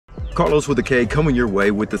Carlos with a K coming your way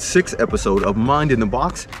with the 6th episode of Mind in the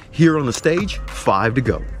Box here on the stage, 5 to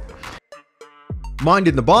go. Mind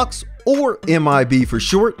in the Box, or MIB for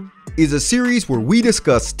short, is a series where we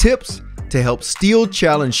discuss tips to help steel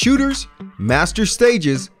challenge shooters master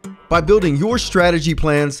stages by building your strategy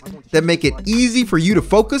plans that make it easy for you to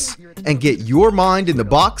focus and get your mind in the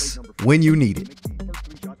box when you need it.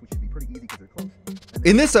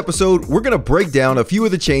 In this episode, we're going to break down a few of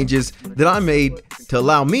the changes that I made to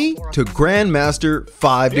allow me to Grandmaster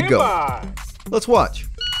 5 to go. Let's watch.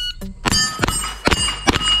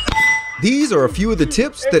 These are a few of the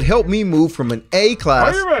tips that help me move from an A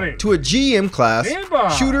class to a GM class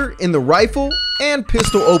shooter in the rifle and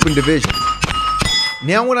pistol open division.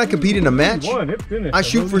 Now when I compete in a match, I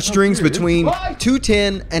shoot for strings between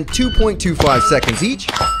 2:10 and 2.25 seconds each,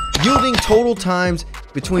 yielding total times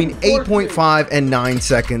between 8.5 and 9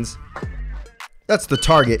 seconds. That's the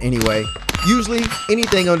target anyway. Usually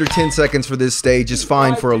anything under 10 seconds for this stage is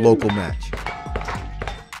fine for a local match.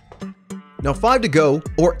 Now 5 to go,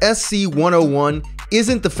 or SC 101,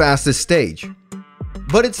 isn't the fastest stage,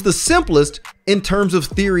 but it's the simplest in terms of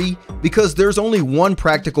theory because there's only one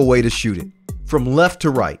practical way to shoot it, from left to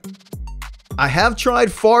right. I have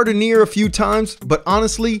tried far to near a few times, but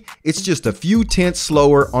honestly, it's just a few tenths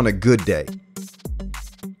slower on a good day.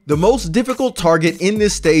 The most difficult target in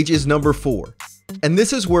this stage is number 4, and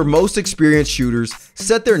this is where most experienced shooters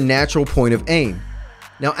set their natural point of aim.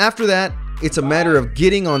 Now after that, it's a matter of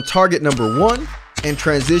getting on target number 1 and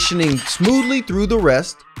transitioning smoothly through the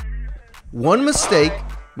rest. One mistake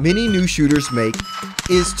many new shooters make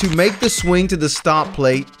is to make the swing to the stop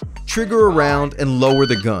plate, trigger around, and lower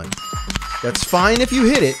the gun. That's fine if you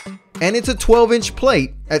hit it, and it's a 12-inch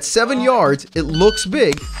plate. At 7 yards, it looks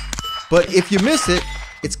big, but if you miss it,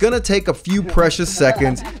 it's gonna take a few precious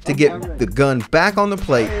seconds to get the gun back on the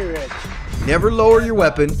plate. Never lower your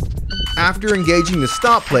weapon after engaging the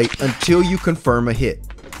stop plate until you confirm a hit.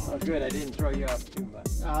 Oh, good, I didn't throw you up too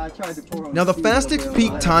much. Now the fastest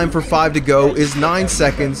peak time for 5 to go is 9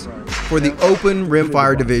 seconds for the open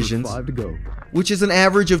rimfire divisions, which is an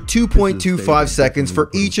average of 2.25 seconds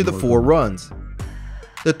for each of the 4 runs.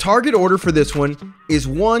 The target order for this one is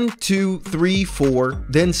 1, 2, 3, 4,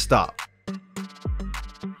 then stop.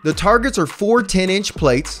 The targets are 4 10-inch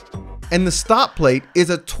plates, and the stop plate is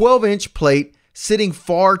a 12-inch plate sitting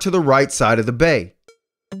far to the right side of the bay.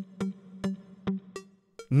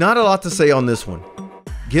 Not a lot to say on this one.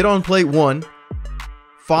 Get on plate 1,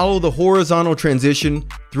 follow the horizontal transition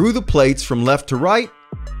through the plates from left to right.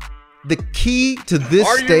 The key to this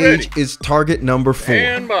stage is target number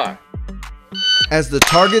 4. As the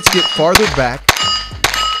targets get farther back,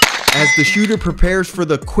 as the shooter prepares for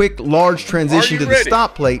the quick, large transition to the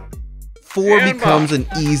stop plate, 4 becomes an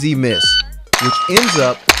easy miss, which ends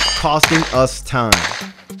up costing us time.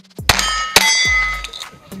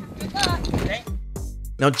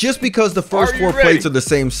 Now just because the first 4 plates are the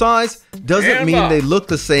same size doesn't mean they look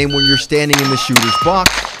the same when you're standing in the shooter's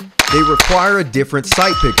box. They require a different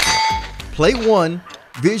sight picture. Plate 1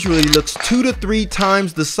 visually looks 2 to 3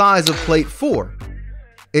 times the size of plate 4.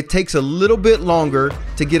 It takes a little bit longer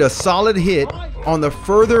to get a solid hit on the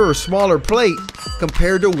further or smaller plate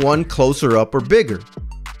compared to one closer up or bigger.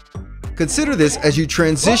 Consider this as you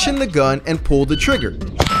transition the gun and pull the trigger.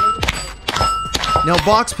 Now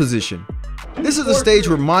box position. This is a stage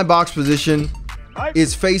where my box position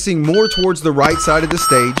is facing more towards the right side of the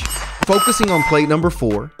stage, focusing on plate number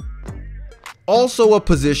 4. Also a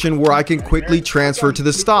position where I can quickly transfer to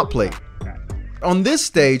the stop plate. On this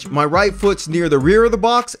stage, my right foot's near the rear of the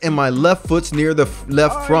box and my left foot's near the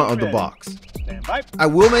left front of the box. I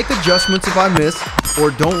will make adjustments if I miss or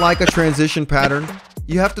don't like a transition pattern.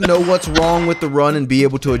 You have to know what's wrong with the run and be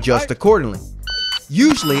able to adjust accordingly.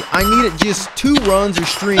 Usually, I need just 2 runs or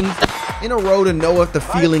strings in a row to know if the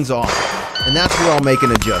feeling's off, and that's where I'll make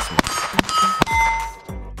an adjustment.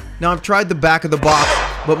 Now I've tried the back of the box,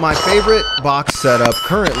 but my favorite box setup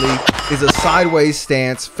currently is a sideways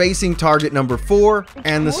stance facing target number 4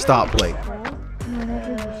 and the stop plate.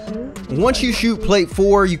 Once you shoot plate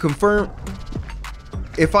 4, you confirm.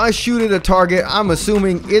 If I shoot at a target, I'm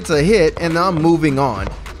assuming it's a hit and I'm moving on.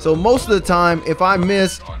 So most of the time, if I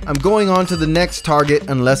miss, I'm going on to the next target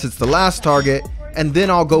unless it's the last target, and then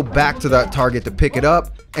I'll go back to that target to pick it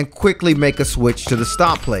up and quickly make a switch to the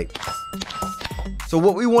stop plate. So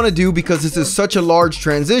what we want to do, because this is such a large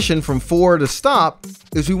transition from 4 to stop,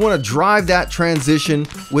 is we want to drive that transition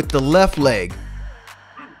with the left leg.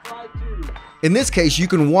 In this case, you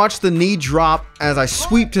can watch the knee drop as I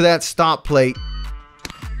sweep to that stop plate.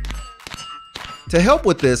 To help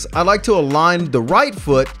with this, I like to align the right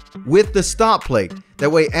foot with the stop plate. That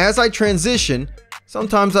way, as I transition,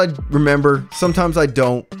 Sometimes I remember, sometimes I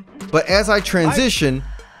don't. But as I transition,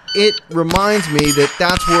 it reminds me that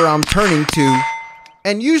that's where I'm turning to,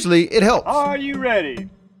 and usually it helps. Are you ready?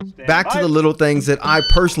 Stand Back by. to the little things that I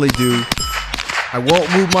personally do. I won't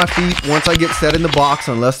move my feet once I get set in the box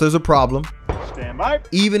unless there's a problem. Stand by.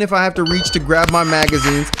 Even if I have to reach to grab my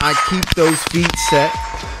magazines, I keep those feet set.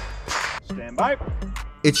 Stand by.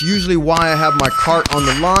 It's usually why I have my cart on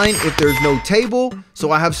the line if there's no table,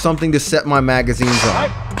 so I have something to set my magazines on.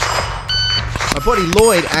 My buddy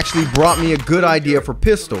Lloyd actually brought me a good idea for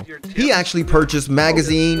pistol. He actually purchased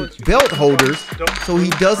magazine belt holders so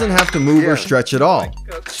he doesn't have to move or stretch at all.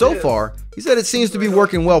 So far, he said it seems to be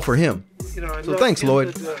working well for him. So thanks,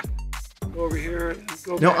 Lloyd.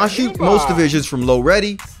 Now, I shoot most divisions from low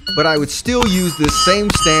ready, but I would still use this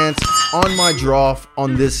same stance on my draw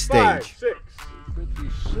on this stage.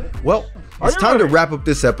 Well, it's time to wrap up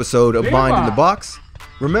this episode of Bind in the Box.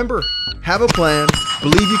 Remember, have a plan,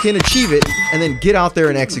 believe you can achieve it, and then get out there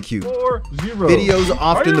and execute. Videos are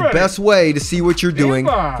often the best way to see what you're doing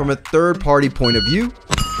from a third-party point of view.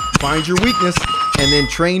 Find your weakness, and then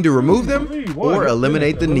train to remove them or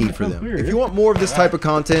eliminate the need for them. If you want more of this type of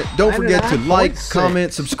content, don't forget to like,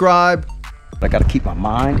 comment, subscribe. I gotta keep my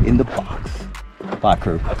mind in the box. Bye,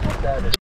 crew.